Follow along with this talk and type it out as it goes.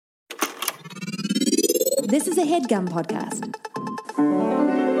This is a HeadGum podcast.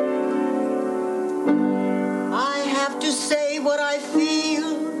 I have to say what I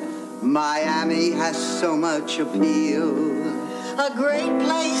feel. Miami has so much appeal. A great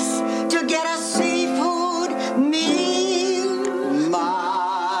place to get a seafood meal.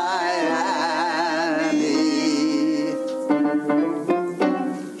 Miami.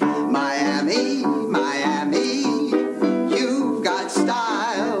 Miami, Miami, you've got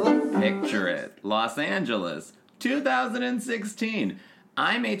style. Picture it. Los Angeles, 2016.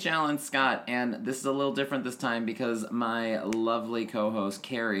 I'm H. Alan Scott, and this is a little different this time because my lovely co-host,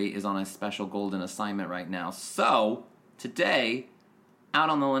 Carrie, is on a special golden assignment right now. So, today, out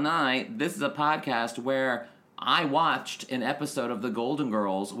on the lanai, this is a podcast where I watched an episode of The Golden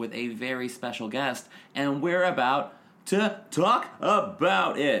Girls with a very special guest, and we're about to talk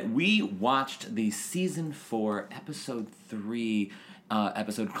about it. We watched the Season 4, Episode 3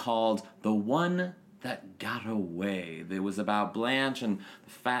 episode called The One That Got Away. It was about Blanche and the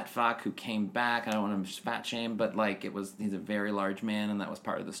fat fuck who came back. I don't want to fat shame, but he's a very large man, and that was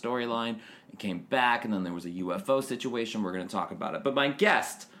part of the storyline. He came back, and then there was a UFO situation. We're going to talk about it. But my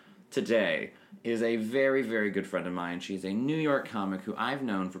guest today is a very, very good friend of mine. She's a New York comic who I've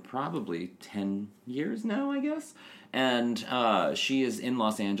known for probably 10 years now, I guess. And she is in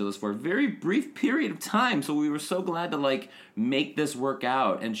Los Angeles for a very brief period of time, so we were so glad to, make this work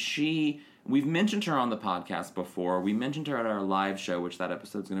out. And we've mentioned her on the podcast before. We mentioned her at our live show, which that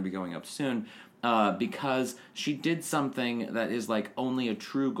episode's going to be going up soon, because she did something that is only a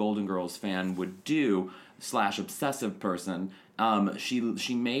true Golden Girls fan would do, / obsessive person.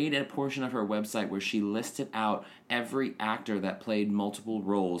 She made a portion of her website where she listed out every actor that played multiple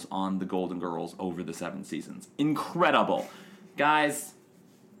roles on the Golden Girls over the 7 seasons. Incredible. Guys,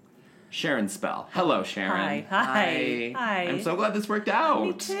 Sharon Spell. Hello, Sharon. Hi. I'm so glad this worked out.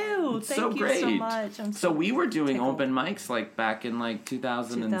 Me too. It's Thank so you great. so much. So we were doing tickled. open mics back in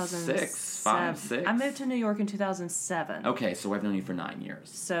 2006, 5, 6. I moved to New York in 2007. Okay, so I've known you for 9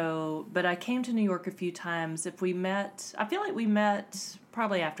 years. But I came to New York a few times. If we met, I feel like we met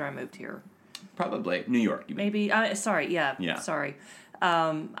probably after I moved here. Probably. New York, you mean. Maybe. Sorry. Yeah. Sorry.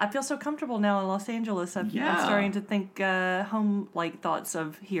 I feel so comfortable now in Los Angeles. I'm starting to think home-like thoughts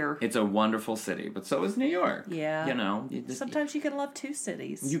of here. It's a wonderful city, but so is New York. Yeah. You know. Sometimes you can love 2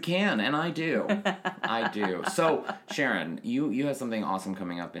 cities. You can, and I do. I do. So, Sharon, you have something awesome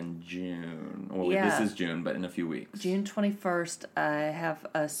coming up in June. Well, Yeah. this is June, but in a few weeks. June 21st, I have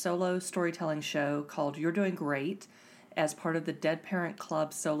a solo storytelling show called You're Doing Great as part of the Dead Parent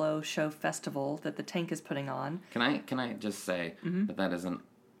Club Solo Show Festival that the Tank is putting on. Can I just say that is an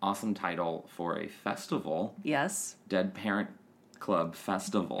awesome title for a festival? Yes. Dead Parent Club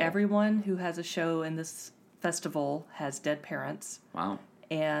Festival. Everyone who has a show in this festival has dead parents. Wow.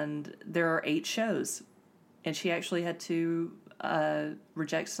 And there are 8 shows. And she actually had to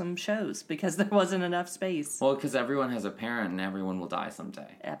reject some shows because there wasn't enough space. Well, because everyone has a parent and everyone will die someday.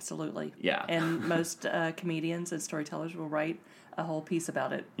 Absolutely. Yeah. And most comedians and storytellers will write a whole piece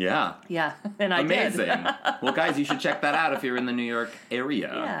about it. Yeah. Yeah, and I did. Amazing. Well, guys, you should check that out if you're in the New York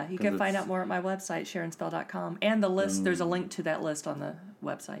area. Yeah, you can find out more at my website, SharonSpell.com. And the list, there's a link to that list on the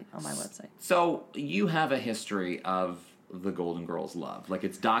website, on my website. So, you have a history of the Golden Girls love.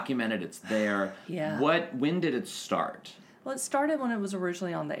 It's documented, it's there. Yeah. When did it start? Well, it started when it was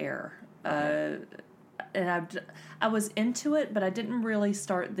originally on the air. And I was into it, but I didn't really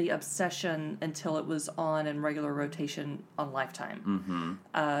start the obsession until it was on in regular rotation on Lifetime.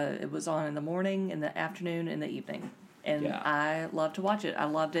 Mm-hmm. It was on in the morning, in the afternoon, in the evening. And I loved to watch it. I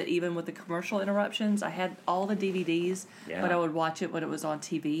loved it even with the commercial interruptions. I had all the DVDs, but I would watch it when it was on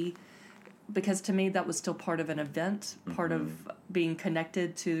TV. Because to me, that was still part of an event, part of being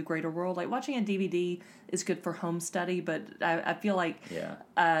connected to the greater world. Watching a DVD is good for home study, but I feel like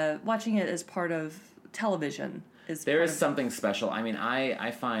watching it as part of television is There is something special. I mean,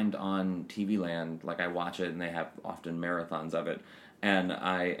 I find on TV Land, I watch it and they have often marathons of it, and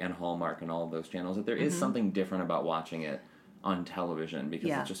Hallmark and all of those channels, that there is something different about watching it on television because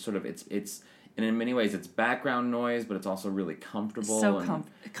it's just sort of, it's and in many ways, it's background noise, but it's also really comfortable. So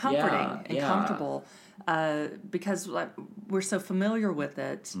comforting and comfortable because we're so familiar with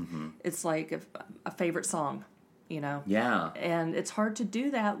it. It's like a favorite song, Yeah. And it's hard to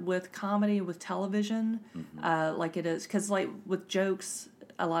do that with comedy, with television, like it is. Because with jokes,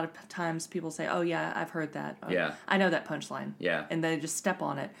 a lot of times people say, oh, yeah, I've heard that. Yeah. I know that punchline. Yeah. And they just step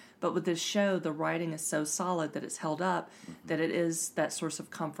on it. But with this show, the writing is so solid that it's held up, that it is that source of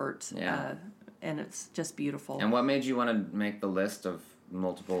comfort. Yeah. And it's just beautiful. And what made you want to make the list of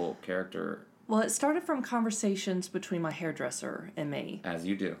multiple character Well, it started from conversations between my hairdresser and me, As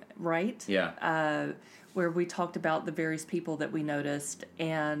you do. right? Yeah. Where we talked about the various people that we noticed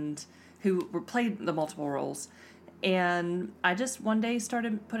and who played the multiple roles. And I just one day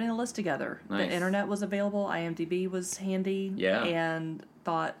started putting a list together. Nice. The internet was available. IMDb was handy. Yeah. And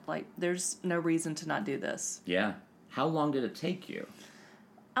thought, like, there's no reason to not do this. Yeah. How long did it take you?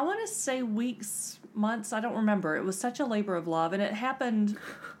 I want to say weeks, months. I don't remember. It was such a labor of love, and it happened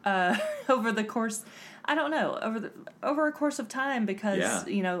over the course. I don't know, over a course of time, because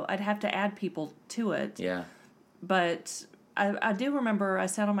I'd have to add people to it. Yeah. But I do remember I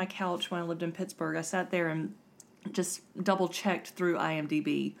sat on my couch when I lived in Pittsburgh. I sat there and just double checked through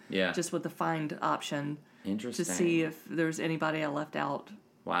IMDb. Yeah. Just with the find option. Interesting. To see if there's anybody I left out.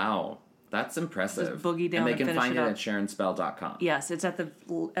 Wow. That's impressive. Just boogie down and they and can finish find it it up. at SharonSpell.com. Yes, it's at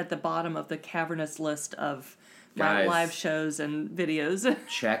the bottom of the cavernous list of my Guys. live shows and videos.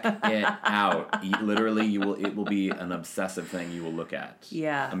 Check it out. Literally, it will be an obsessive thing you will look at.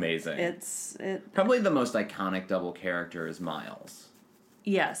 Yeah, Amazing. It Probably the most iconic double character is Miles.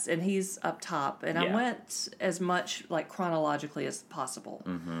 yes, and he's up top, and I Yeah. went as much like chronologically as possible.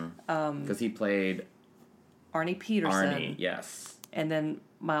 Because he played Arnie Peterson, Arnie. Yes. and then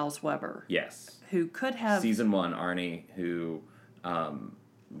Miles Weber, Yes. who could have Season 1, Arnie, who,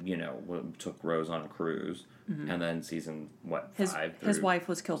 took Rose on a cruise. And then season, his 5? his through wife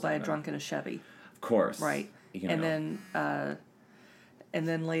was killed by a 7? drunk in a Chevy, Of course. right? You And know.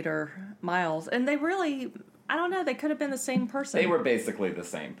 then later Miles, and they really, I don't know, they could have been the same person. They were basically the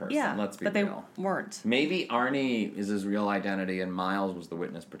same person. yeah, Let's be but real. they weren't. Maybe Arnie is his real identity, and Miles was the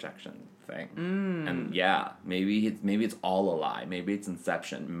witness protection thing. And yeah, maybe it's all a lie. Maybe it's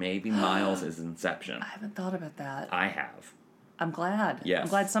Inception. Maybe Miles is Inception. I haven't thought about that. I have. I'm glad. Yes. I'm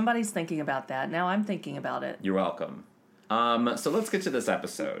glad somebody's thinking about that. Now I'm thinking about it. You're welcome. So let's get to this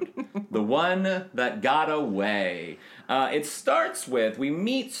episode. The one that got away. It starts with, we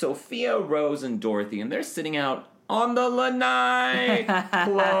meet Sophia, Rose, and Dorothy, and they're sitting out on the lanai.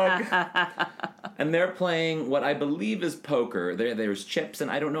 Plug. And they're playing what I believe is poker. There's chips, and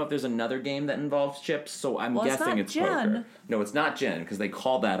I don't know if there's another game that involves chips, so I'm Well, it's guessing not it's gin. poker. No, it's not gin, because they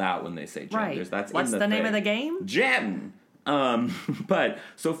call that out when they say gin. Right. That's What's in the name of thing. the game? Gin. But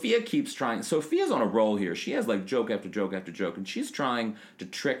Sophia keeps trying. Sophia's on a roll here. She has like joke after joke after joke, and she's trying to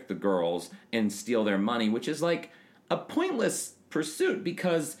trick the girls and steal their money, which is like a pointless pursuit,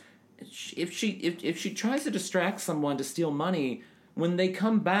 because if she tries to distract someone to steal money, when they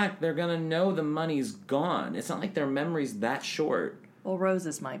come back, they're gonna know the money's gone. It's not like their memory's that short. Well,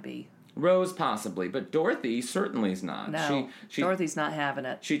 Rose's might be. Rose possibly, but Dorothy certainly is not. No, she Dorothy's not having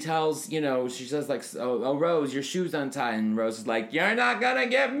it. She tells, she says like, oh, Rose, your shoe's untied. And Rose is like, you're not gonna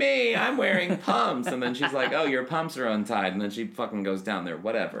get me. I'm wearing pumps. And then she's like, oh, your pumps are untied. And then she fucking goes down there,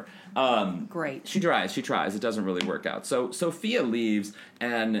 whatever. Great. She tries. It doesn't really work out. So Sophia leaves,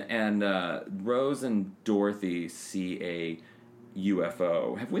 and Rose and Dorothy see a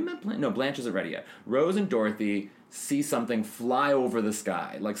UFO. Have we met Blanche? No, Blanche isn't ready yet. Rose and Dorothy see something fly over the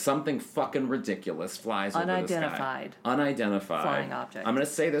sky. Like something fucking ridiculous flies over the sky. Unidentified. Flying object. I'm going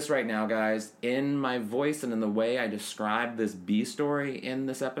to say this right now, guys. In my voice and in the way I describe this B story in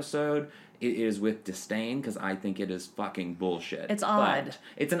this episode, it is with disdain, because I think it is fucking bullshit. It's odd.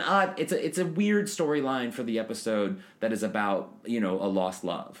 But it's a weird storyline for the episode that is about, a lost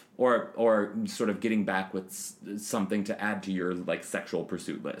love or sort of getting back with something to add to your like sexual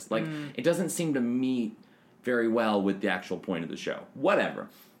pursuit list. Like it doesn't seem to meet very well with the actual point of the show. Whatever.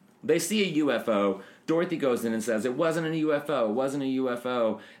 They see a UFO. Dorothy goes in and says, it wasn't a UFO. It wasn't a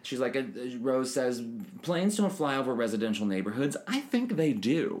UFO. She's like, Rose says, planes don't fly over residential neighborhoods. I think they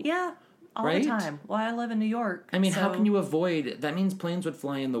do. Yeah, all Right? the time. Well, I live in New York. I mean, how so- can you avoid... That means planes would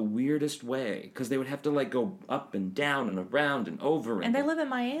fly in the weirdest way, because they would have to, like, go up and down and around and over. And they live in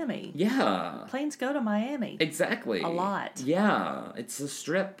Miami. Yeah. Planes go to Miami. Exactly. A lot. Yeah. It's a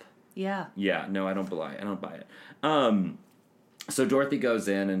strip. Yeah. Yeah, no, I don't buy it. So Dorothy goes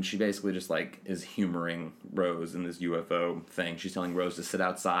in, and she basically just, like, is humoring Rose in this UFO thing. She's telling Rose to sit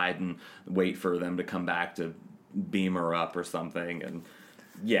outside and wait for them to come back to beam her up or something. And,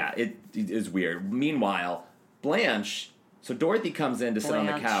 yeah, it is weird. Meanwhile, Blanche... So Dorothy comes in to sit on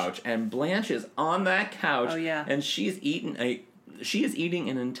the couch, and Blanche is on that couch, Oh, yeah. and she is eating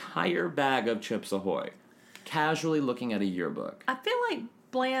an entire bag of Chips Ahoy, casually looking at a yearbook. I feel like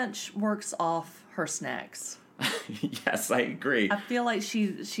Blanche works off her snacks. Yes, I agree. I feel like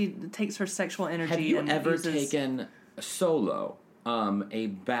she takes her sexual energy. Have you and ever uses... taken solo a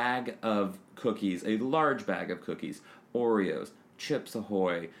bag of cookies, a large bag of cookies, Oreos, Chips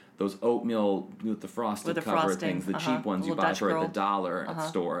Ahoy, those oatmeal with the frosted cover frosting, things, the cheap ones you Little buy Dutch for Girl. at the dollar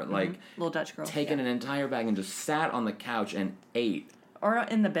store. Like, Little Dutch Girl. taking yeah. an entire bag and just sat on the couch and ate. Or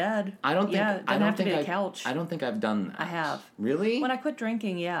in the bed. I don't think. Yeah, it doesn't have to be a I- couch. I don't think I've done that. I have. Really? When I quit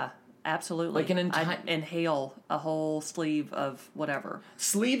drinking, yeah. Absolutely. Like an I inhale a whole sleeve of whatever.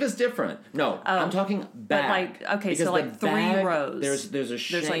 Sleeve is different. No, I'm talking bag. like, okay, so Because like the 3 bag, rows. There's a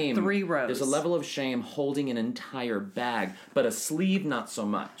shame. There's like 3 rows. There's a level of shame holding an entire bag, but a sleeve not so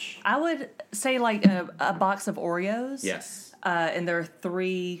much. I would say like a box of Oreos. Yes. And there are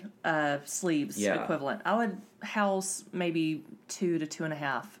 3 sleeves Yeah. equivalent. I would house maybe 2 to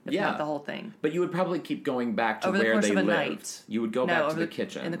 2.5, if Yeah. not the whole thing. But you would probably keep going back to Over the where course they of a lived. night. You would go back to the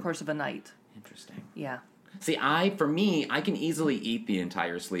kitchen. In the course of a night. Interesting. Yeah. See, for me, I can easily eat the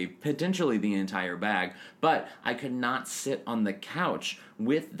entire sleeve, potentially the entire bag, but I could not sit on the couch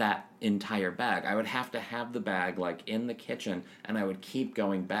with that entire bag. I would have to have the bag, like, in the kitchen, and I would keep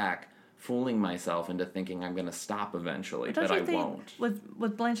going back, fooling myself into thinking I'm going to stop eventually, Don't but you I think won't.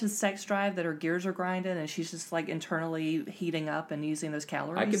 With Blanche's sex drive that her gears are grinding and she's just like internally heating up and using those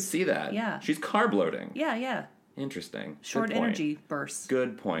calories? I could see that. Yeah. She's carb loading. Yeah, yeah. Interesting. Short Good point. energy bursts.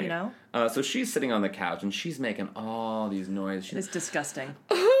 Good point. You know? So she's sitting on the couch, and she's making all these noises. It's disgusting.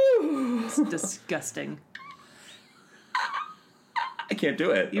 It's disgusting. I can't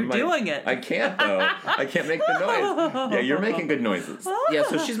do it. You're doing it. I can't, though. I can't make the noise. Yeah, you're making good noises. Yeah,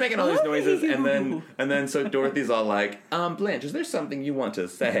 so she's making all these noises, and then so Dorothy's all like, Blanche, is there something you want to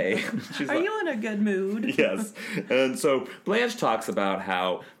say? She's Are like, you in a good mood? Yes. And so Blanche talks about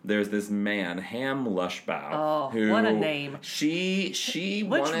how there's this man, Ham Lushbow. Oh, who what a name. She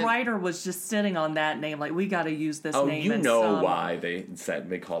Which wanted... writer was just sitting on that name? Like, we got to use this Oh, name. you in know some... why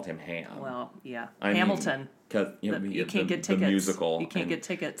they called him Ham. Well, yeah. I mean, Hamilton. Because you can't get tickets. The musical. You can't and get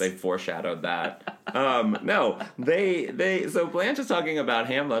tickets. They foreshadowed that. No, they. So Blanche is talking about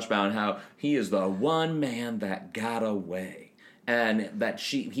Ham Lushbow and how he is the one man that got away, and that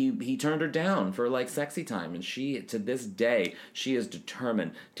he turned her down for like sexy time, and she to this day she is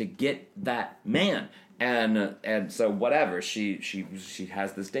determined to get that man. And so whatever, she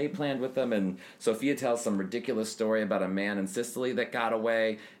has this day planned with them, and Sophia tells some ridiculous story about a man in Sicily that got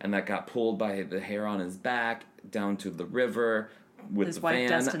away and that got pulled by the hair on his back down to the river with His the wife van.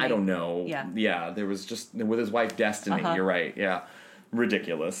 Destiny. I don't know. Yeah. There was just with his wife Destiny. Uh-huh. You're right. Yeah,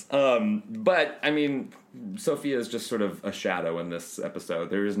 ridiculous. But I mean, Sophia is just sort of a shadow in this episode.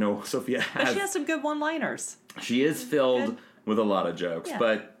 There is no Sophia But has. she has some good one-liners. She is filled Good. with a lot of jokes, Yeah.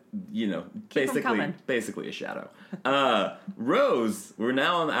 but Keep 'em coming. basically a shadow. Rose, we're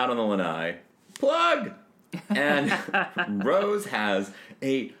now out on the lanai. Plug! And Rose has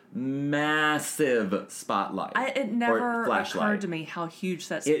a massive spotlight. It never or flashlight. occurred to me how huge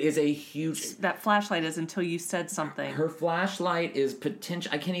It is a huge. that flashlight is until you said something. Her flashlight is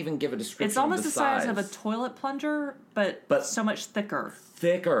potential. I can't even give a description. It's almost of the size of a toilet plunger, but so much thicker.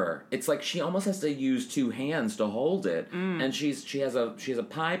 Thicker. It's like she almost has to use 2 hands to hold it, Mm. and she has a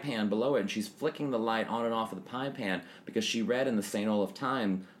pie pan below it, and she's flicking the light on and off of the pie pan because she read in the St. Olaf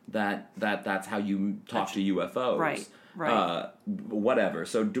Time that's how you talk to UFOs. Right. Whatever.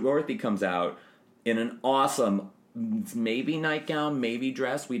 So Dorothy comes out in an awesome, maybe nightgown, maybe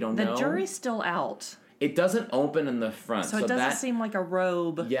dress. We don't know. The jury's still out, It doesn't open in the front, so it doesn't seem like a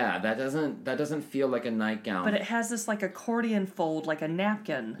robe. Yeah, that doesn't feel like a nightgown. But it has this like accordion fold, like a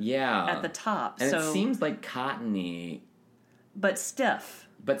napkin. Yeah. At the top, And so it seems like cottony, but stiff.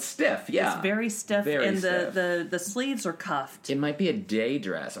 but stiff. Yeah, It's very stiff, Very and stiff. the sleeves are cuffed. It might be a day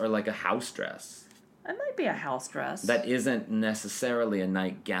dress or like a house dress It might be a house dress. that isn't necessarily a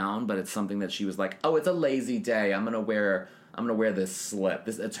nightgown, but it's something that she was like, "Oh, it's a lazy day. I'm gonna wear this slip.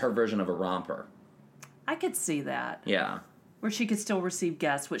 It's her version of a romper." I could see that. Yeah. Where she could still receive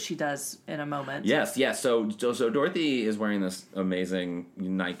guests, which she does in a moment. Yes. So Dorothy is wearing this amazing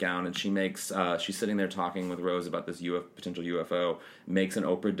nightgown, and she's sitting there talking with Rose about this potential UFO. Makes an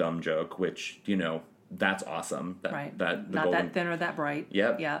Oprah dumb joke, which that's awesome. Right. That the Not Golden, that thin or that bright.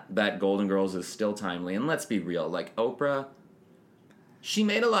 Yep. Yeah. That Golden Girls is still timely, and let's be real. Like Oprah, she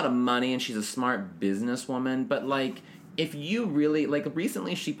made a lot of money, and she's a smart businesswoman, but like. If you really, like,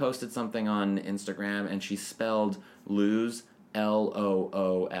 recently she posted something on Instagram and she spelled lose, Loose.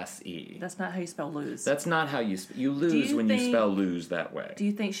 That's not how you spell lose. That's not how you lose when you spell lose that way. Do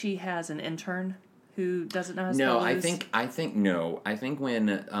you think she has an intern who doesn't know how to spell No, lose? I think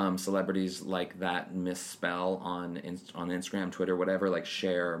when celebrities like that misspell on Instagram, Twitter, whatever, like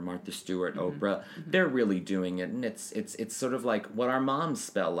Cher, Martha Stewart, Oprah, they're really doing it, and it's sort of like what our moms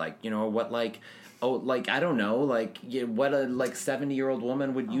spell like, or what like. Oh, like, I don't know, like, what a, 70-year-old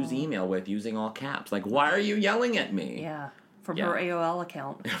woman would use email with, using all caps. Like, why are you yelling at me? Yeah. from her AOL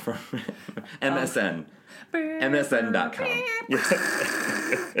account. From MSN. MSN.com.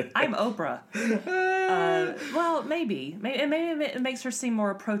 I'm Oprah. Well, maybe it makes her seem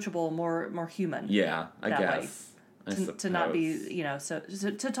more approachable, more human. Yeah, I guess. To not be,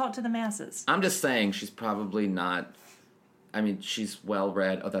 to talk to the masses. I'm just saying she's probably not. I mean, she's well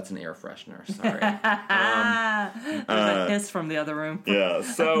read. Oh, that's an air freshener. Sorry. There's a hiss from the other room. Yeah,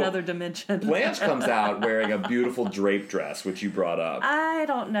 so another dimension. Blanche comes out wearing a beautiful drape dress, which you brought up. I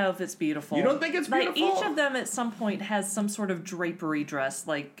don't know if it's beautiful. You don't think it's beautiful? Like, each of them at some point has some sort of drapery dress,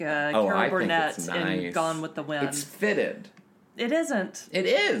 like Carol Burnett in Gone with the Wind. It's fitted. It isn't. It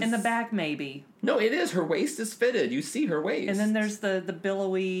is. In the back, maybe. No, it is. Her waist is fitted. You see her waist. And then there's the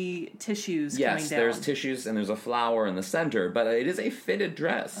billowy tissues coming down. Yes, there's tissues and there's a flower in the center, but it is a fitted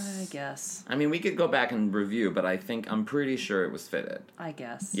dress. I guess. I mean, we could go back and review, but I'm pretty sure it was fitted. I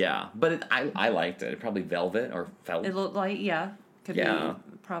guess. Yeah, but I liked it. Probably velvet or felt. It looked like, could be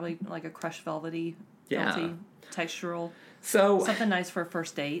probably like a crushed velvety textural. So something nice for a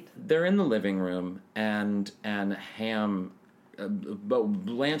first date. They're in the living room, and Ham. But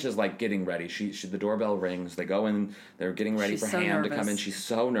Blanche is like getting ready. She the doorbell rings. They go in. They're getting ready for Ham to come in. She's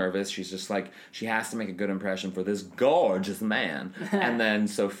so nervous. She's just like she has to make a good impression for this gorgeous man. And then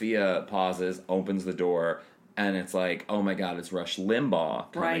Sophia pauses, opens the door, and it's like, oh my God, it's Rush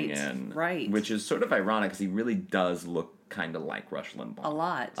Limbaugh coming in. Right. Which is sort of ironic because he really does look kind of like Rush Limbaugh. A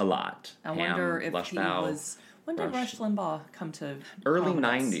lot. I wonder if Lushbow, he was. When did Rush Limbaugh come to early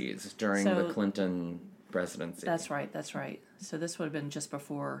prominence? 90s during the Clinton presidency. That's right. So this would have been just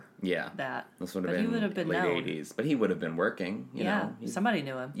before that. This would have been late known. 80s. But he would have been working. You know. Somebody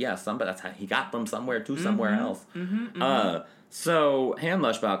knew him. Yeah, somebody. That's how he got from somewhere to somewhere else. So Ham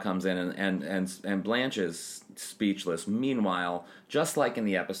Lushbow comes in and Blanche is speechless. Meanwhile, just like in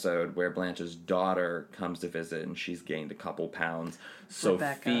the episode where Blanche's daughter comes to visit and she's gained a couple pounds,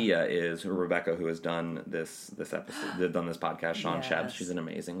 Rebecca, who has done this episode, done this podcast, Sean Shebs. She's an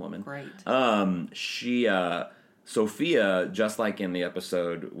amazing woman. Great. Sophia, just like in the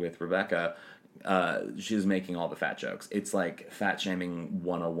episode with Rebecca, she's making all the fat jokes. It's like fat shaming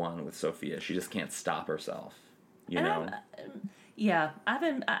 101 with Sophia. She just can't stop herself. You know?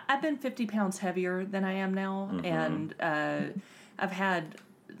 I've been 50 pounds heavier than I am now, and I've had.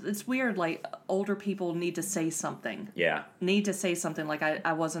 It's weird. Like older people need to say something. Yeah. Need to say something like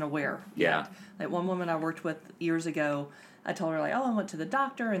I wasn't aware. Yeah. Yet. Like one woman I worked with years ago. I told her, like, I went to the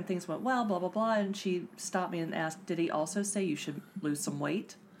doctor and things went well, blah, blah, blah. And she stopped me and asked, did he also say you should lose some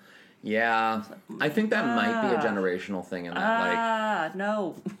weight? Yeah. I think that might be a generational thing in that.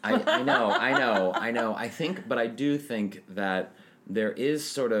 No. I know. But I do think that there is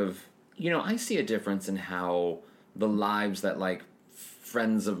sort of, I see a difference in how the lives that, like,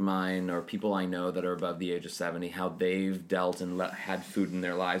 friends of mine or people I know that are above the age of 70, how they've dealt and had food in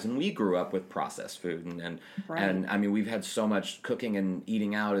their lives. And we grew up with processed food. And I mean, we've had so much cooking and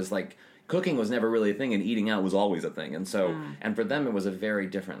eating out is like, cooking was never really a thing and eating out was always a thing. And so, and for them, it was a very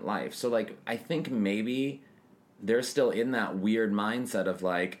different life. So, like, I think maybe they're still in that weird mindset of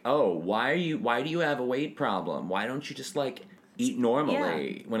like, oh, why do you have a weight problem? Why don't you just, like, eat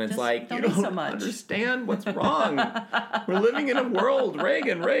normally when it's like you don't understand what's wrong. We're living in a world,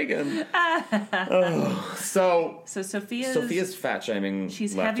 Reagan. So Sophia's fat shaming.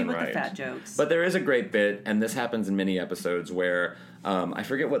 She's left heavy and with right. the fat jokes. But there is a great bit, and this happens in many episodes where I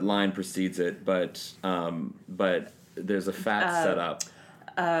forget what line precedes it, but there's a fat setup.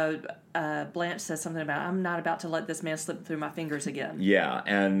 Blanche says something about, I'm not about to let this man slip through my fingers again. Yeah,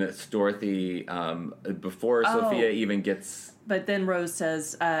 and it's Dorothy, before Sophia even gets... But then Rose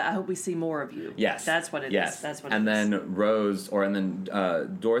says, I hope we see more of you. Yes. That's what it is. That's what it is. And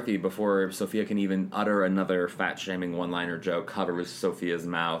then Dorothy, before Sophia can even utter another fat-shaming one-liner joke, covers Sophia's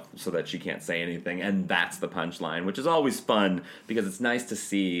mouth so that she can't say anything, and that's the punchline, which is always fun, because it's nice to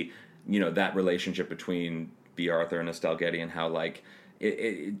see, that relationship between B. Arthur and Estelle Getty and how, like...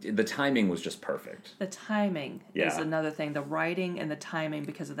 the timing was just perfect. The timing is another thing. The writing and the timing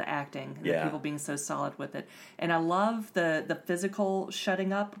because of the acting. And the people being so solid with it. And I love the physical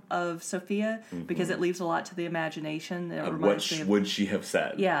shutting up of Sophia because it leaves a lot to the imagination. What would she have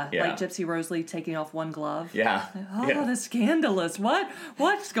said? Yeah, like Gypsy Rose Lee taking off one glove. Yeah. That's scandalous.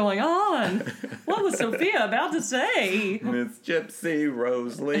 What's going on? What was Sophia about to say? It's Gypsy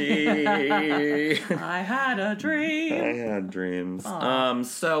Rose Lee. I had a dream. I had dreams.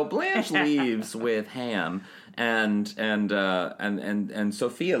 So Blanche leaves with Ham, and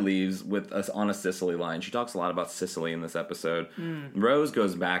Sophia leaves with us on a Sicily line. She talks a lot about Sicily in this episode. Rose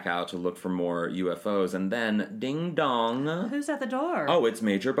goes back out to look for more UFOs, and then ding dong. Who's at the door? Oh, it's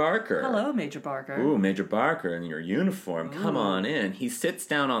Major Barker. Hello, Major Barker. Ooh, Major Barker in your uniform. Come on in. He sits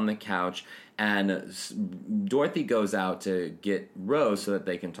down on the couch, and Dorothy goes out to get Rose so that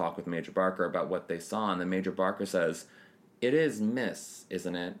they can talk with Major Barker about what they saw. And then Major Barker says, "It is Miss,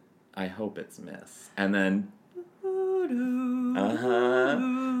 isn't it? I hope it's Miss." And then,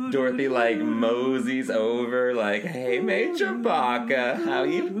 Dorothy, like, moseys over, like, "Hey, Major Barker, how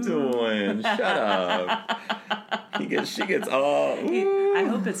you doing? Shut up." She gets all... I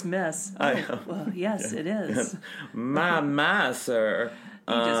hope it's Miss. Well, yes, it is. My, sir.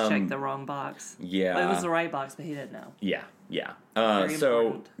 He just checked the wrong box. Yeah. But it was the right box, but he didn't know. Yeah. Very So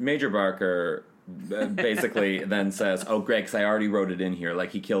important. Major Barker basically then says, "Oh, great, because I already wrote it in here."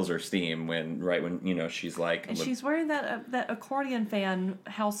 Like, he kills her steam when she's like... And she's wearing that accordion fan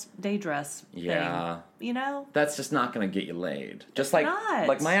house day dress Yeah. thing. You know? That's just not going to get you laid. Just It's like not.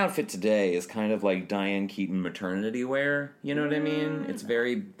 like my outfit today is kind of like Diane Keaton maternity wear. You know what I mean? It's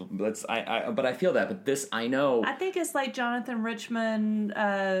very... but I feel that. But this, I know... I think it's like Jonathan Richman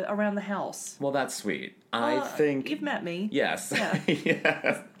around the house. Well, that's sweet. I think... You've met me. Yes. Yeah.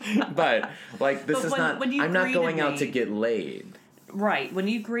 Yes. But, like, this But is when- not... when you I'm not greeted going out to me- get laid. Right. When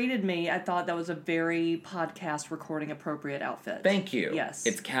you greeted me, I thought that was a very podcast recording appropriate outfit. Thank you. Yes.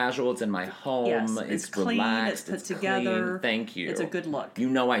 It's casual. It's in my home. Yes. It's clean. relaxed. It's put clean. together. Thank you. It's a good look. You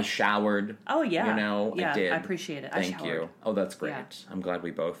know I showered. Oh, yeah. You know, Yeah, I did. I appreciate it. I Thank you. showered. Oh, that's great. Yeah. I'm glad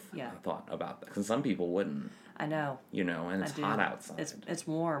we both Yeah. thought about that. Because some people wouldn't, I know. you know, and it's I do. hot outside. It's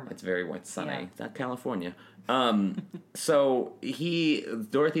warm. It's very warm. It's sunny. Yeah. It's not California. So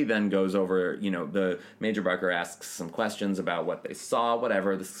Dorothy then goes over, the Major Barker asks some questions about what they saw,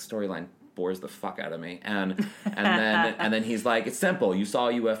 whatever. This storyline bores the fuck out of me. And then he's like, "It's simple. You saw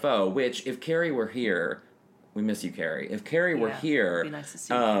a UFO," which, if Carrie were here, we miss you, Carrie. If Carrie were Yeah, here, it'd be nice to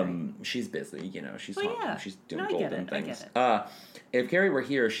see Carrie. She's busy, she's Well, talking, yeah. she's doing No, I get golden it, I things. get If Carrie were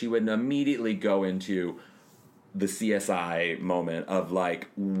here, she would immediately go into the CSI moment of, like,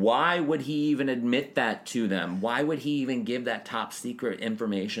 why would he even admit that to them? Why would he even give that top secret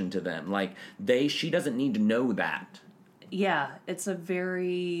information to them? Like, she doesn't need to know that. Yeah, it's a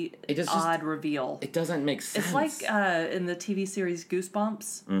very odd reveal. It doesn't make sense. It's like in the TV series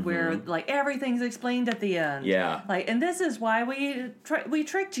Goosebumps, where like everything's explained at the end. Yeah. Like, and this is why we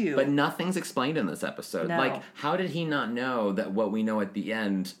tricked you. But nothing's explained in this episode. No. Like, how did he not know that what we know at the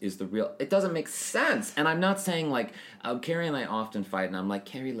end is the real... It doesn't make sense. And I'm not saying, like... Carrie and I often fight, and I'm like,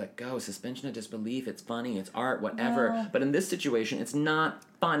 "Carrie, let go. Suspension of disbelief. It's funny. It's art. Whatever." No. But in this situation, it's not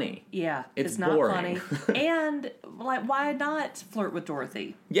funny. Yeah, It's not boring. funny. And like, why not flirt with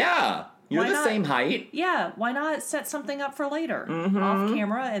Dorothy? Yeah. You're Why the not? same height. Yeah, why not set something up for later off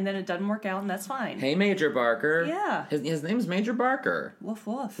camera, and then it doesn't work out, and that's fine. Hey, Major Barker. Yeah. His name's Major Barker. Woof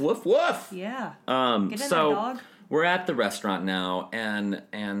woof. Woof woof. Yeah. Get in So there, dog. we're at the restaurant now, and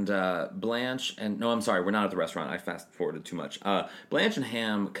Blanche and... No, I'm sorry, we're not at the restaurant. I fast-forwarded too much. Blanche and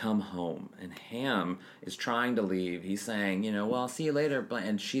Ham come home, and Ham is trying to leave. He's saying, well, I'll see you later,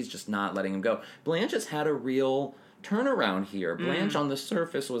 and she's just not letting him go. Blanche has had a real turnaround here. Blanche on the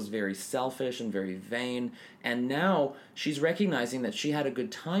surface was very selfish and very vain, and now she's recognizing that she had a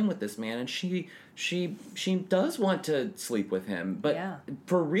good time with this man, and she does want to sleep with him, but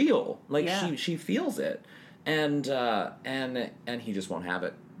for real. Like, she feels it. And he just won't have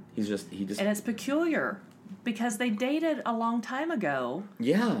it. He just And it's peculiar because they dated a long time ago.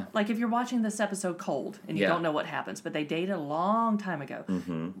 Yeah. Like, if you're watching this episode cold and you don't know what happens, but they dated a long time ago,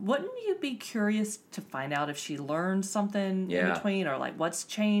 wouldn't you be curious to find out if she learned something in between, or like what's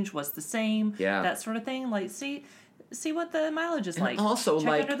changed, what's the same, that sort of thing? Like, see what the mileage is like. Also, check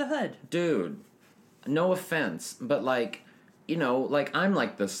like, under the hood, dude. No offense, but like, like, I'm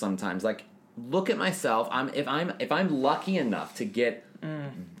like this sometimes. Like, look at myself. If I'm lucky enough to get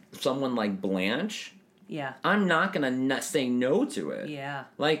someone like Blanche. Yeah. I'm not going to say no to it. Yeah.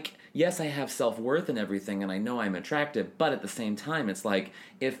 Like, yes, I have self-worth and everything, and I know I'm attractive, but at the same time, it's like,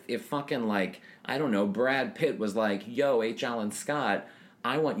 if fucking, like, I don't know, Brad Pitt was like, "Yo, H. Alan Scott,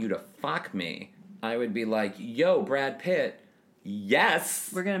 I want you to fuck me," I would be like, "Yo, Brad Pitt, yes.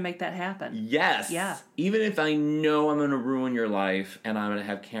 We're going to make that happen." Yes. Yeah. Even if I know I'm going to ruin your life, and I'm going to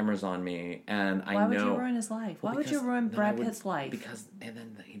have cameras on me, and I know... Why would you ruin his life? Why would you ruin Brad Pitt's life? Because, and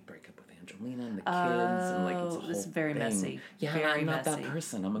then he'd break up with Angela lean on the kids and like it's a whole this is very thing. messy. Yeah, very I'm not messy. that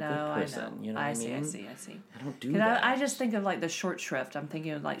person. I'm a good person. I know. You know what I mean? I see. I don't do 'Cause that. I just think of like the short shrift. I'm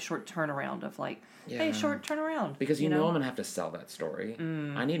thinking of like short turnaround of like, hey, Yeah. short turnaround. Because you know I'm gonna have to sell that story.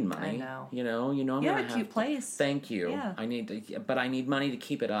 I need money. I know. You know I'm You gonna have a have cute to- place. Thank you. Yeah. But I need money to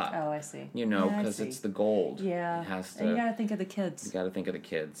keep it up. Oh, I see. You know, Yeah, I because see. it's the gold. Yeah. It has to. And you gotta think of the kids. You got to think of the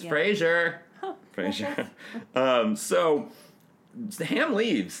kids. Yeah. Frasier. So Ham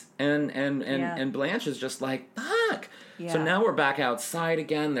leaves, and Blanche is just like, fuck. Yeah. So now we're back outside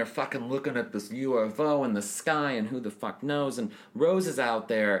again. They're fucking looking at this UFO in the sky, and who the fuck knows? And Rose is out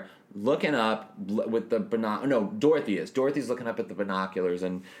there looking up with the No, Dorothy is. Dorothy's looking up at the binoculars,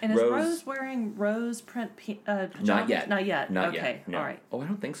 and is Rose wearing rose print pajamas? Not yet. Not yet. Not okay. yet. No. All right. Oh, I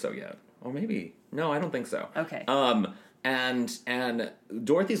don't think so yet. Or maybe. No, I don't think so. Okay. And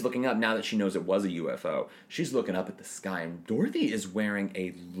Dorothy's looking up now that she knows it was a UFO. She's looking up at the sky, and Dorothy is wearing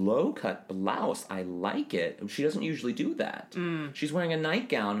a low-cut blouse. I like it. She doesn't usually do that. She's wearing a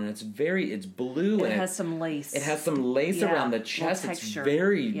nightgown, and it's blue. It and has some lace. It has some lace Yeah, around the little chest. It's texture.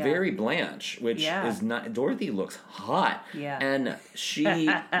 very, Yeah. very Blanche, which Yeah. is not. Dorothy looks hot. Yeah. And she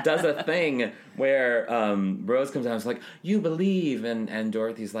does a thing where Rose comes out and is like, "You believe," and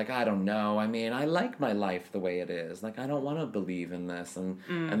Dorothy's like, "I don't know. I mean, I like my life the way it is. Like, I don't want to believe in this."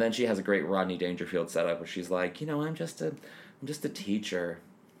 And then she has a great Rodney Dangerfield setup where she's like, I'm just a teacher,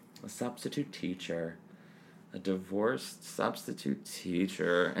 a substitute teacher. A divorced substitute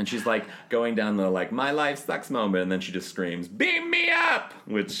teacher. And she's like going down the like, my life sucks moment, and then she just screams, "Beam me up!"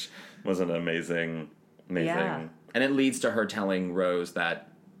 Which was an amazing. Yeah. And it leads to her telling Rose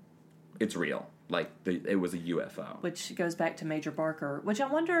that it's real. Like, it was a UFO. Which goes back to Major Barker. Which I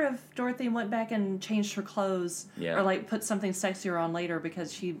wonder if Dorothy went back and changed her clothes. Yeah. Or like put something sexier on later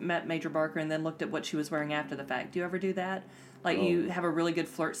because she met Major Barker and then looked at what she was wearing after the fact. Do you ever do that? Like you have a really good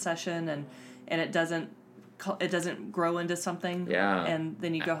flirt session and it doesn't grow into something. Yeah. And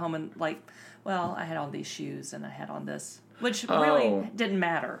then you go home and like, well, I had on these shoes and I had on this. Which really didn't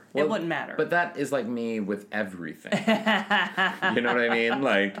matter. Well, it wouldn't matter. But that is like me with everything. You know what I mean?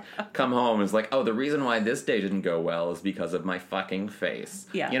 Like, come home and it's like, oh, the reason why this day didn't go well is because of my fucking face.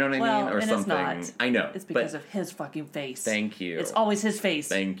 Yeah. You know what I mean? Or and something. It's not. I know. It's because of his fucking face. Thank you. It's always his face.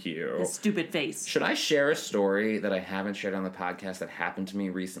 Thank you. His stupid face. Should I share a story that I haven't shared on the podcast that happened to me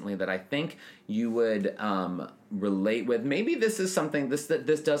recently that I think you would relate with? Maybe this is something this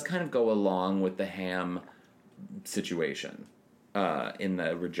does kind of go along with the Ham situation in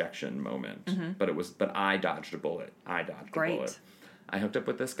the rejection moment. Mm-hmm. But I dodged a bullet. A bullet. I hooked up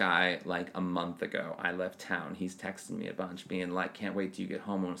with this guy like a month ago. I left town. He's texting me a bunch, being like, "Can't wait till you get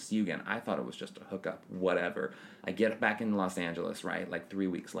home. I want to see you again." I thought it was just a hookup, whatever. I get back in Los Angeles, right, like 3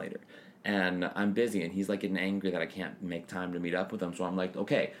 weeks later, and I'm busy, and he's like getting angry that I can't make time to meet up with him. So I'm like,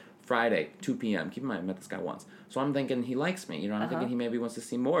 okay, Friday, 2 p.m. Keep in mind, I met this guy once. So I'm thinking he likes me. I'm thinking he maybe wants to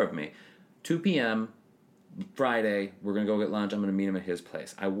see more of me. 2 p.m., Friday, we're going to go get lunch. I'm going to meet him at his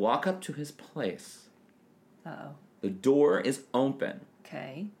place. I walk up to his place. Uh-oh. The door is open.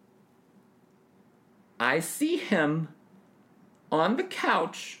 Okay. I see him on the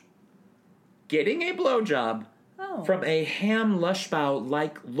couch getting a blowjob from a Ham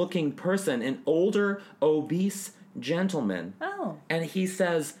Lushbow-like looking person, an older, obese gentleman. Oh. And he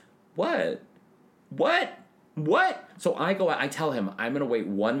says, What? So I go out, I tell him, I'm going to wait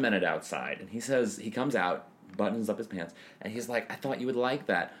 1 minute outside. And he says, he comes out, buttons up his pants, and he's like, I thought you would like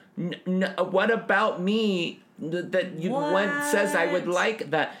that. What about me that you says I would like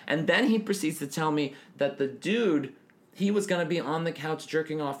that? And then he proceeds to tell me that the dude, he was going to be on the couch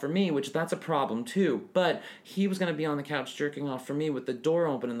jerking off for me, which that's a problem too. But he was going to be on the couch jerking off for me with the door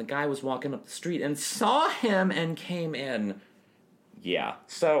open, and the guy was walking up the street and saw him and came in. Yeah.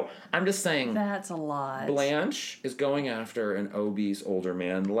 So I'm just saying. That's a lot. Blanche is going after an obese older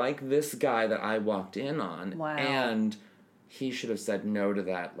man like this guy that I walked in on. Wow. And he should have said no to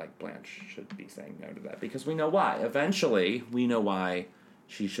that, like Blanche should be saying no to that. Because we know why. Eventually, we know why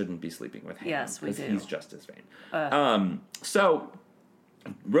she shouldn't be sleeping with him. Yes, we do. Because he's just as vain. So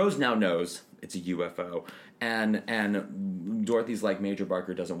Rose now knows it's a UFO. And Dorothy's like, Major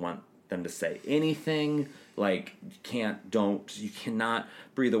Barker doesn't want them to say anything, like you cannot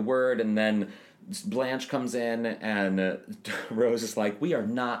breathe a word. And then Blanche comes in and Rose is like, we are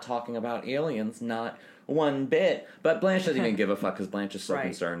not talking about aliens, not one bit. But Blanche doesn't even give a fuck because Blanche is so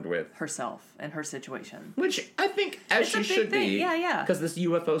concerned with herself and her situation, which I think as she should be. Yeah. Because this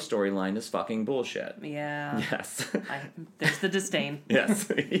UFO storyline is fucking bullshit. Yeah. Yes. There's the disdain. Yes.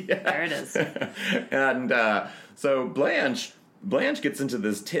 Yeah. There it is. And so Blanche gets into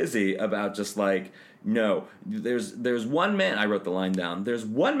this tizzy about just like, no, there's one man, I wrote the line down, there's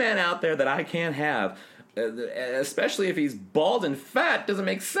one man out there that I can't have, especially if he's bald and fat, doesn't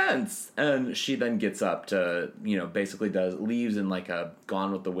make sense. And she then gets up to, basically leaves in like a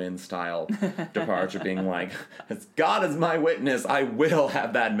Gone with the Wind style departure, being like, as God is my witness, I will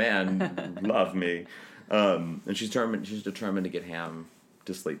have that man love me. And she's determined to get Ham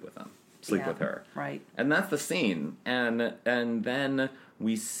to sleep with her. Right. And that's the scene. And then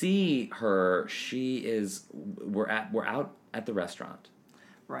we see her, we're out at the restaurant.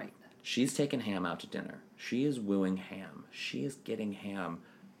 Right. She's taken Ham out to dinner. She is wooing Ham. She is getting Ham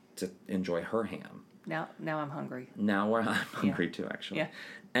to enjoy her ham. Now I'm hungry. Now I'm hungry too, actually.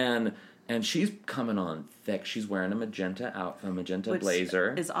 Yeah. And she's coming on thick. She's wearing a magenta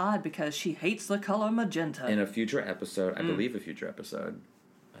blazer. Is odd because she hates the color magenta. In a future episode, I believe a future episode,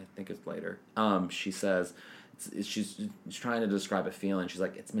 I think it's later, she says, she's trying to describe a feeling. She's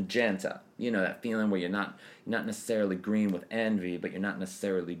like, it's magenta. That feeling where you're not necessarily green with envy, but you're not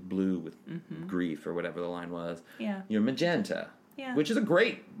necessarily blue with grief, or whatever the line was. Yeah. You're magenta. Yeah. Which is a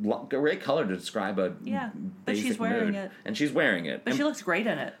great color to describe a but she's wearing mood. it. And she's wearing it. But she looks great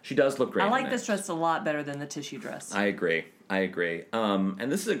in it. She does look great. I like in this dress a lot better than the tissue dress. I agree.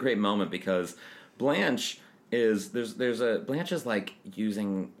 And this is a great moment because Blanche is like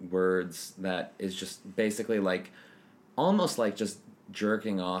using words that is just basically like almost like just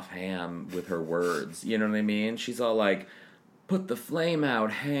jerking off Ham with her words. You know what I mean? She's all like, put the flame out,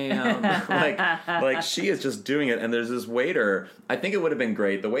 Ham. like she is just doing it. And there's this waiter. I think it would have been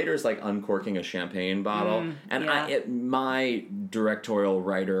great. The waiter is like uncorking a champagne bottle. My directorial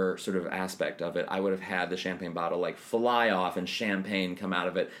writer sort of aspect of it, I would have had the champagne bottle like fly off and champagne come out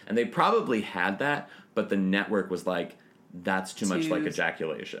of it. And they probably had that, but the network was like, that's too much like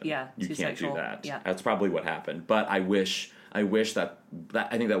ejaculation. Yeah, you can't sexual. do that. Yeah. That's probably what happened. But I wish that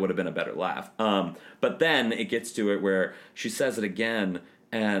I think that would have been a better laugh. But then it gets to it where she says it again,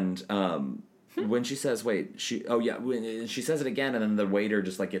 and when she says, when she says it again, and then the waiter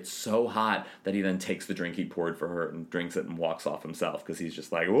just like gets so hot that he then takes the drink he poured for her and drinks it and walks off himself because he's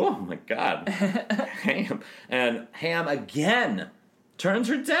just like, oh my God, Ham. And Ham again turns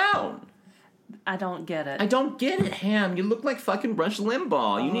her down. I don't get it. I don't get it, Ham. You look like fucking Rush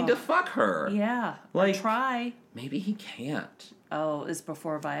Limbaugh. You need to fuck her. Yeah. Like, try. Maybe he can't. Oh, it's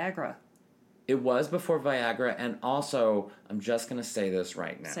before Viagra. It was before Viagra, and also, I'm just going to say this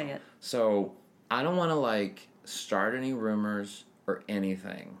right now. Say it. So, I don't want to, like, start any rumors or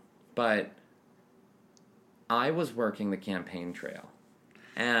anything, but I was working the campaign trail,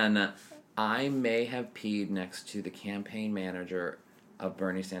 and I may have peed next to the campaign manager of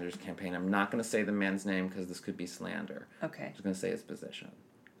Bernie Sanders' campaign. I'm not going to say the man's name because this could be slander. Okay. I'm just going to say his position.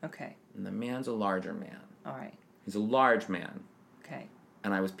 Okay. And the man's a larger man. All right. He's a large man. Okay.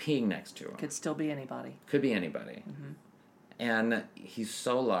 And I was peeing next to him. Could still be anybody. Could be anybody. Mm-hmm. And he's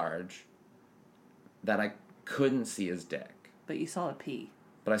so large that I couldn't see his dick. But you saw a pee.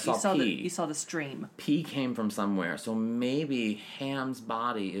 But I saw pee. You saw the stream. Pee came from somewhere. So maybe Ham's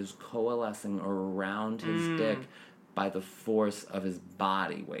body is coalescing around his dick by the force of his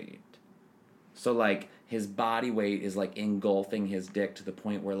body weight. So, like, his body weight is, like, engulfing his dick to the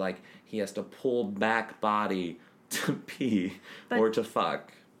point where, like, he has to pull back body to pee or to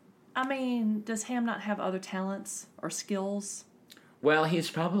fuck. I mean, does Ham not have other talents or skills? Well,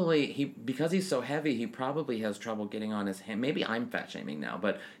 because he's so heavy, he probably has trouble getting on his hand. Maybe I'm fat shaming now,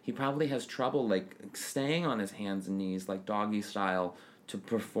 but he probably has trouble, like, staying on his hands and knees, like doggy style, to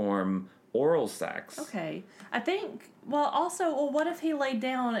perform oral sex. Okay. I think, what if he laid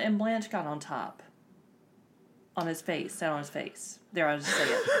down and Blanche got on top? On his face, sat on his face. There, I'll just say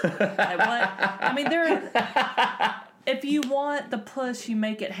it. Like, what? I mean, if you want the push, you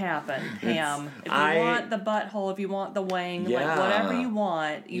make it happen, Ham. If you want the butthole, if you want the wang, like whatever you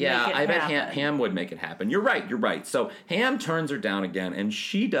want, you make it happen. I bet Ham would make it happen. You're right. So Ham turns her down again, and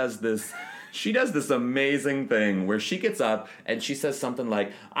she does this amazing thing where she gets up and she says something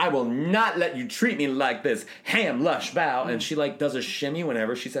like, I will not let you treat me like this, Ham Lush Bow. And she like does a shimmy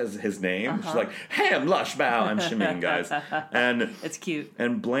whenever she says his name. She's like, Ham Lush Bow. I'm shimmying, guys. And it's cute.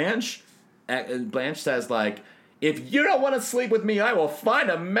 And Blanche says like, if you don't want to sleep with me, I will find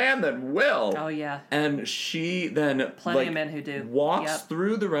a man that will. Oh, yeah. And she then Plenty of men who do. Walks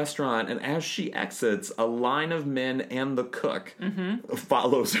through the restaurant, and as she exits, a line of men and the cook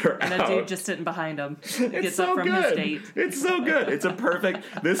follows her out. And a dude just sitting behind him. Gets so up from good. his date. It's so good. It's a perfect...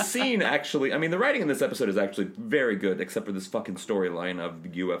 This scene, actually... I mean, the writing in this episode is actually very good, except for this fucking storyline of the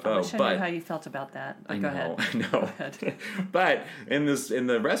UFO. I wish I knew how you felt about that. But go ahead. I know. Go ahead. But in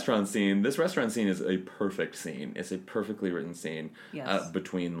the restaurant scene, this restaurant scene is a perfect scene. It's a perfectly written scene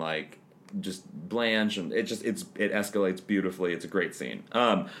between, like, just Blanche, and it escalates beautifully. It's a great scene.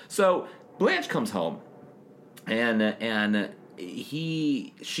 So Blanche comes home, and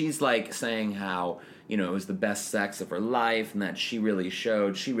she's like saying how, you know, it was the best sex of her life, and that she really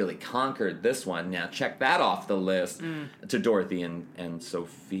conquered this one. Now check that off the list to Dorothy and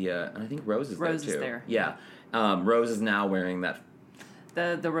Sophia, and I think Rose is there too. There. Yeah. Rose is now wearing that.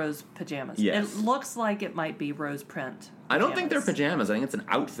 The rose pajamas. Yes. It looks like it might be rose print pajamas. I don't think they're pajamas. I think it's an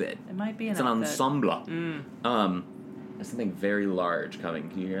outfit. It might be It's an an outfit. ensemble. There's something very large coming.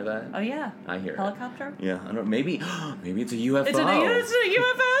 Can you hear that? Oh, yeah. I hear it. Helicopter? Yeah, I don't. Maybe it's a UFO. It's a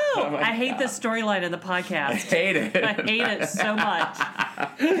UFO! Oh my I hate this storyline in the podcast. I hate it. I hate it so much.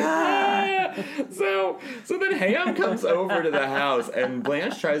 So then Ham comes over to the house, and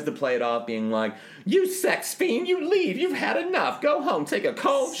Blanche tries to play it off, being like, "You sex fiend, you leave. You've had enough. Go home, take a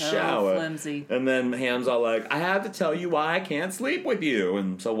cold So shower." flimsy. And then Ham's all like, "I have to tell you why I can't sleep with you."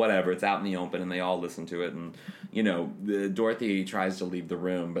 And so whatever, it's out in the open, and they all listen to it. And you know, Dorothy tries to leave the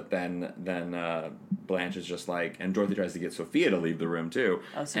room, but then Blanche is just like, and Dorothy tries to get Sophia to leave the room too.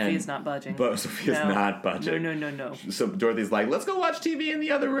 Oh, Sophia's not budging. But Sophia's No. not budging. No. So Dorothy's like, "Let's go watch TV in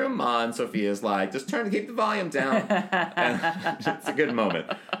the other room, Ma." And Sophia's like, "Just keep the volume down." And it's a good moment.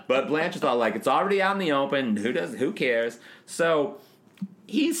 But Blanche is all like, "It's already out in the open. Who cares?" So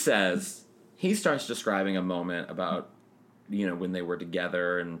he starts describing a moment about, you know, when they were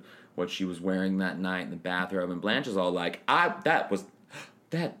together and what she was wearing that night in the bathrobe. And Blanche is all like, that was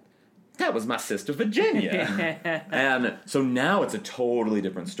my sister Virginia. And so now it's a totally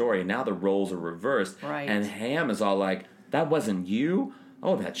different story. Now the roles are reversed. Right. And Ham is all like, "That wasn't you?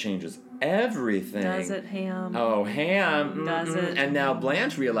 Oh, that changes everything." Does it, Ham? Oh, Ham. Does it? And now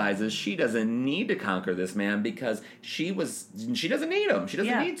Blanche realizes she doesn't need to conquer this man because she doesn't need him. She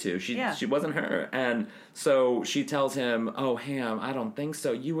doesn't need to. She wasn't her. And so she tells him, "Oh, Ham, I don't think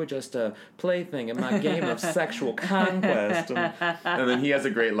so. You were just a plaything in my game of sexual conquest." And then he has a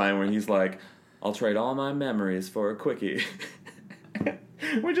great line where he's like, "I'll trade all my memories for a quickie."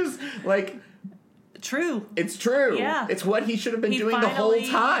 Which is like... True. It's true. Yeah. It's what he should have been doing the whole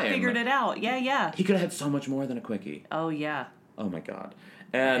time. Figured it out. Yeah. He could have had so much more than a quickie. Oh, yeah. Oh my god.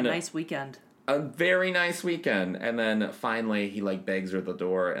 A And nice weekend. a very nice weekend. And then finally he like begs her at the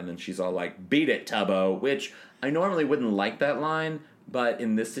door, and then she's all like, "Beat it, Tubbo," which I normally wouldn't like that line, but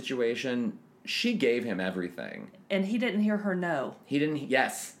in this situation, she gave him everything. And he didn't hear her no. He didn't.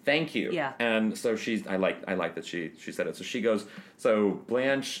 Yes, thank you. Yeah. And so I like that she said it. So she goes. So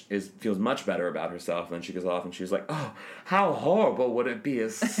Blanche feels much better about herself, and then she goes off and she's like, "Oh, how horrible would it be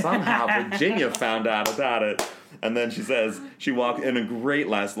if somehow Virginia found out about it?" And then she says, she walked in a great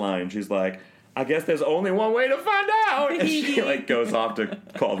last line. She's like, "I guess there's only one way to find out." And she like goes off to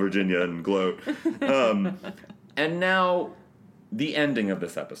call Virginia and gloat. And now the ending of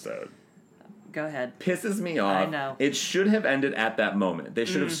this episode Go ahead. pisses me off. I know. It should have ended at that moment. They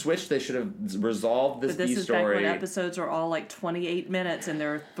should have switched. They should have resolved this But this B is back story. when episodes are all like 28 minutes and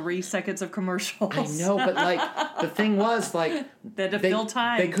there are 3 seconds of commercials. I know, but like the thing was like They had to fill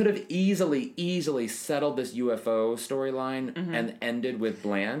time. They could have easily settled this UFO storyline and ended with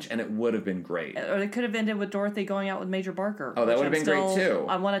Blanche, and it would have been great. Or they could have ended with Dorothy going out with Major Barker. Oh, that which would have I'm been great, still- too.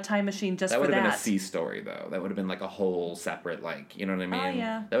 I want a time machine just That for would have that. been a C story, though. That would have been like a whole separate, like, you know what I mean?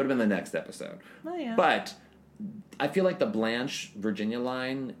 yeah. That would have been the next episode. Oh, yeah. But I feel like the Blanche Virginia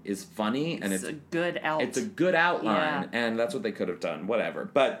line is funny, and It's a good out. It's a good outline, Yeah. and that's what they could have done. Whatever.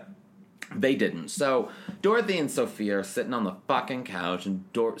 But they didn't. So Dorothy and Sophia are sitting on the fucking couch, and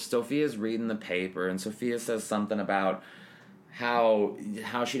Sophia's reading the paper, and Sophia says something about how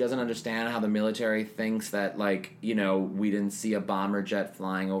she doesn't understand how the military thinks that, like, you know, we didn't see a bomber jet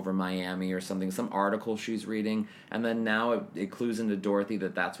flying over Miami or something, some article she's reading, and then now it clues into Dorothy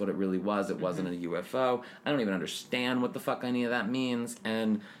that that's what it really was. It wasn't a UFO. I don't even understand what the fuck any of that means.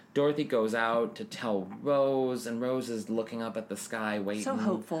 And Dorothy goes out to tell Rose, and Rose is looking up at the sky waiting. So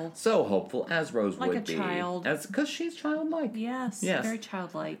hopeful. So hopeful, as Rose Like would a be. child. Because she's childlike. Yes. Very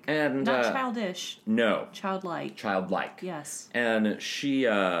childlike. And, not childish. No. Childlike. Childlike. Yes. And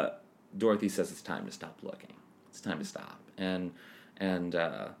Dorothy says it's time to stop looking. It's time to stop. And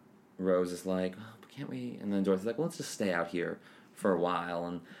Rose is like, "Oh, can't we?" And then Dorothy's like, "Well, let's just stay out here for a while."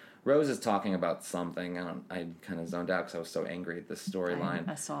 And Rose is talking about something. I kind of zoned out because I was so angry at this storyline.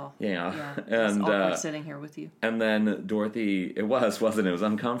 I saw. Yeah. It's And awkward sitting here with you. and then Dorothy, wasn't it? It was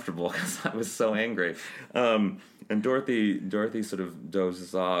uncomfortable because I was so angry. And Dorothy sort of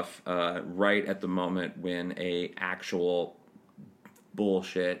dozes off right at the moment when a actual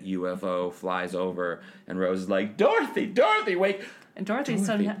bullshit UFO flies over, and Rose is like, Dorothy, wake! And Dorothy's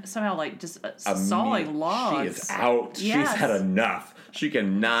Dorothy. somehow like just sawing logs. She is out. Yes. She's had enough. She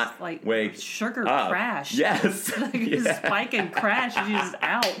cannot Like wake sugar up. crash. Yes. Like you spike and crash and she's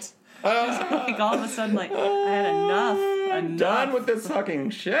out. Just like all of a sudden, like, I had enough. Done with this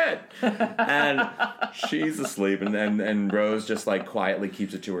fucking shit. And she's asleep, and Rose just like quietly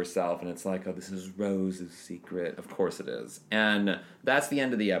keeps it to herself, and it's like, oh, this is Rose's secret. Of course it is. And that's the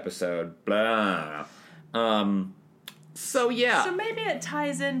end of the episode. Blah. So yeah. So maybe it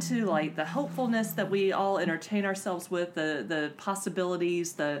ties into like the hopefulness that we all entertain ourselves with, the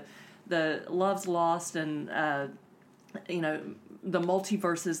possibilities, the love's lost, and the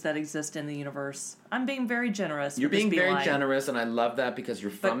multiverses that exist in the universe. I'm being very generous. You're being very line. generous, and I love that because you're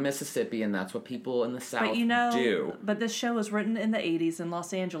from Mississippi, and that's what people in the South do. But this show was written in the 80s in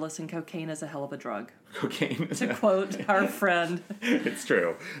Los Angeles, and cocaine is a hell of a drug. Cocaine. To quote our friend. It's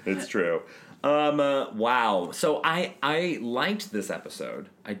true. It's true. Wow. So I liked this episode.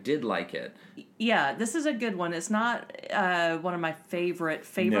 I did like it. Yeah, this is a good one. It's not one of my favorite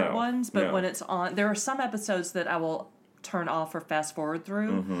ones, but when it's on, there are some episodes that I will turn off or fast forward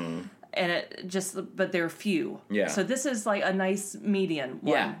through. Mm-hmm. And but there are few. Yeah. So this is like a nice median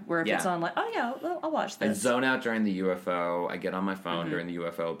one, where if it's on, like, oh yeah, I'll watch this. I zone out during the UFO. I get on my phone during the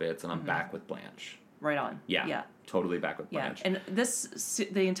UFO bits, and I'm back with Blanche. Right on. Yeah. Totally back with Blanche. Yeah, and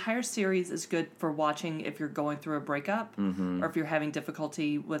the entire series is good for watching if you're going through a breakup or if you're having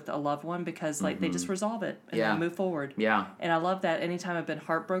difficulty with a loved one, because like they just resolve it and then move forward. Yeah. And I love that. Anytime I've been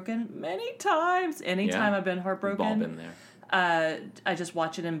heartbroken, anytime I've been heartbroken, we've all been there. I just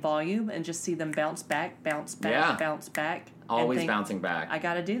watch it in volume and just see them bounce back, bounce back. Always bouncing back. I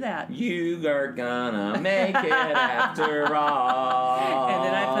got to do that. You are gonna make it after all. And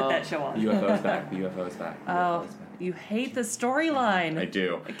then I put that show on. UFO's back. The UFO's back. Oh, you hate the storyline. I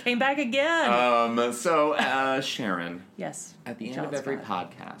do. It came back again. So, Sharon. Yes. At the end of every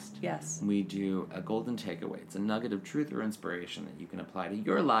podcast, yes, we do a golden takeaway. It's a nugget of truth or inspiration that you can apply to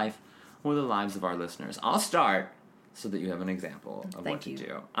your life or the lives of our listeners. I'll start so that you have an example of what to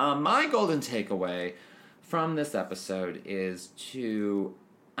do. My golden takeaway from this episode is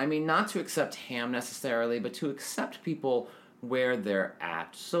not to accept ham necessarily, but to accept people where they're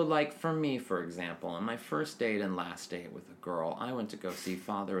at. So, like, for me, for example, on my first date and last date with a girl, I went to go see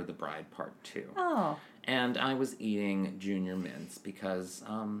Father of the Bride Part 2. Oh. And I was eating Junior Mints because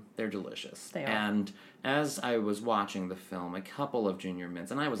they're delicious. They are. And as I was watching the film, a couple of Junior Mints,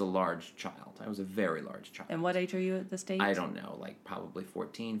 and I was a large child. I was a very large child. And what age are you at this date? I don't know, like probably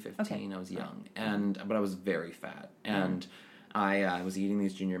 14, 15. Okay. I was young. But I was very fat. And I was eating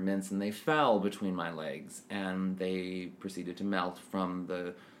these Junior Mints, and they fell between my legs, and they proceeded to melt from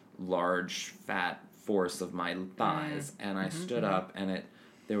the large, fat force of my thighs. And I stood up, and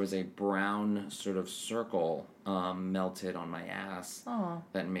there was a brown sort of circle melted on my ass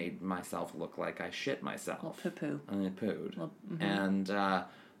that made myself look like I shit myself. Little poo-poo. And it pooed. And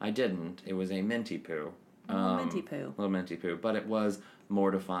I didn't. It was a minty poo. Little minty poo. But it was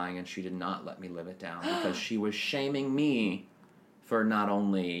mortifying, and she did not let me live it down because she was shaming me for not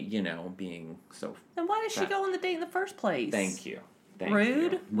only, being so Then why did she go on the date in the first place? Thank you.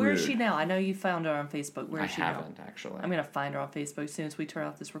 Rude? Where is Rude. she now? I know you found her on Facebook. Where is she now? I haven't, actually. I'm going to find her on Facebook as soon as we turn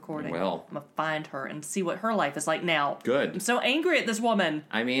off this recording. Well. I'm going to find her and see what her life is like now. Good. I'm so angry at this woman.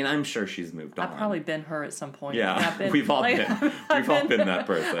 I mean, I'm sure she's moved on. I've probably been her at some point. Yeah, been, we've all been that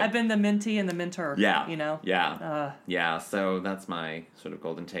person. I've been the mentee and the mentor. Yeah. Yeah. Yeah, so that's my sort of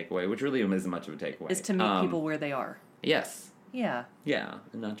golden takeaway, which really isn't much of a takeaway. Is to meet people where they are. Yes. Yeah. Yeah,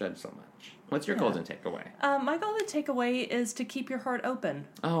 and not judge so much. What's your golden takeaway? My golden takeaway is to keep your heart open.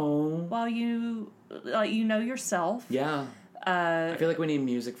 Oh. While you know yourself. Yeah. I feel like we need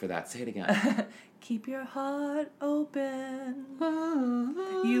music for that. Say it again. Keep your heart open.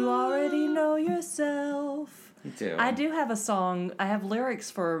 You already know yourself. Me too. I do have a song. I have lyrics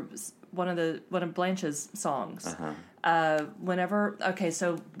for one of Blanche's songs. So the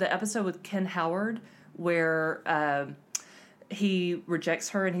episode with Ken Howard where he rejects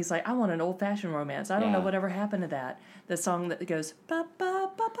her and he's like, I want an old-fashioned romance. I don't know whatever happened to that. The song that goes ba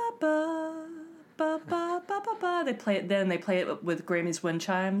ba ba ba ba ba ba ba ba ba. They play it with Grammy's wind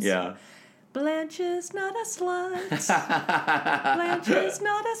chimes. Yeah. Blanche is not a slut. Blanche is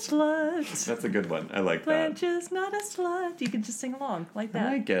not a slut. That's a good one. I like Blanche that. is not a slut. You can just sing along like that.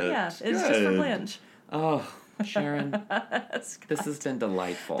 I like it. Yeah, it's just for Blanche. Oh, Sharon. This has been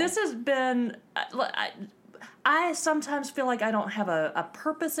delightful. This has been... I sometimes feel like I don't have a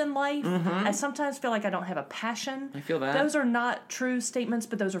purpose in life. I sometimes feel like I don't have a passion. I feel that. Those are not true statements,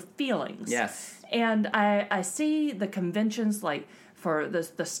 but those are feelings. Yes. And I see the conventions like for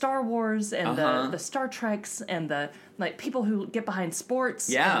the Star Wars and the Star Treks and the people who get behind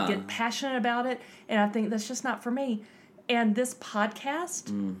sports and get passionate about it. And I think that's just not for me. And this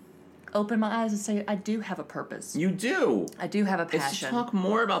podcast opened my eyes and say, I do have a purpose. You do. I do have a It's to passion. talk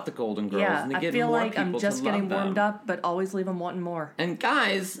more about the Golden Girls Yeah, and to I get feel more like people I'm just to getting love warmed them. up, but always leave them wanting more. And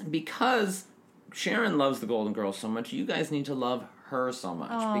guys, because Sharon loves the Golden Girls so much, you guys need to love her so much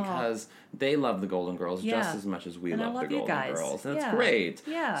because they love the Golden Girls just as much as we And I love the love you Golden guys. Girls. That's Yeah. great.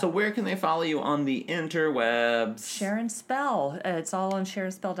 Yeah. So where can they follow you on the interwebs? Sharon Spell. It's all on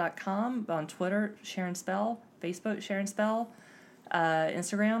SharonSpell.com, on Twitter, Sharon Spell, Facebook, Sharon Spell,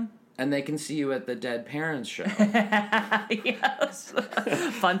 Instagram. And they can see you at the Dead Parents show. Yes.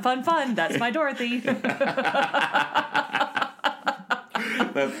 Fun. That's my Dorothy.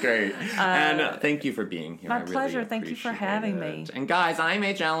 That's great. And thank you for being here. My I really pleasure. Thank you for appreciate having it. me. And guys, I'm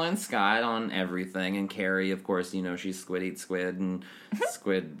H. Ellen Scott on everything. And Carrie, of course, you know, she's Squid Eats Squid and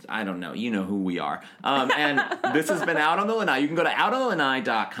Squid, I don't know. You know who we are. And this has been Out on the Lanai. You can go to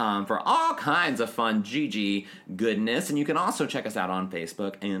outonthelanai.com for all kinds of fun GG goodness. And you can also check us out on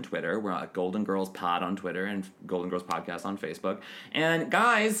Facebook and Twitter. We're at Golden Girls Pod on Twitter and Golden Girls Podcast on Facebook. And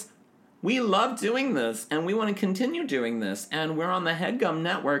guys, we love doing this, and we want to continue doing this, and we're on the HeadGum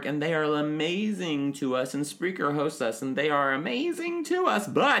Network, and they are amazing to us, and Spreaker hosts us, and they are amazing to us,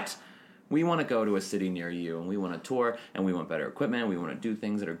 but we want to go to a city near you, and we want to tour, and we want better equipment, and we want to do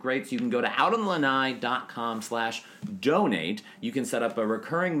things that are great, so you can go to outonthelanai.com/donate. You can set up a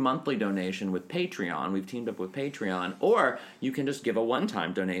recurring monthly donation with Patreon. We've teamed up with Patreon, or you can just give a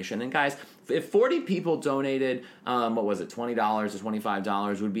one-time donation, and guys, if 40 people donated, $20 or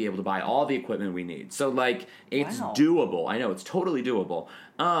 $25, we'd be able to buy all the equipment we need. So, like, it's Wow. doable. I know, it's totally doable.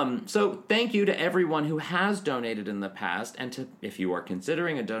 So thank you to everyone who has donated in the past, and if you are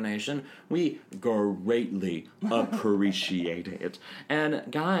considering a donation, we greatly appreciate it. And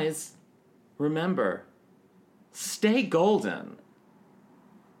guys, remember, stay golden.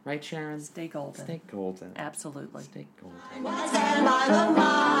 Right, Sharon? Stay golden. Stay golden. Absolutely. Stay golden. I stand by the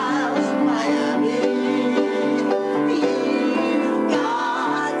miles of Miami. You've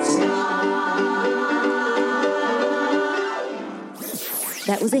got style.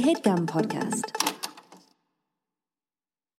 That was a HeadGum podcast.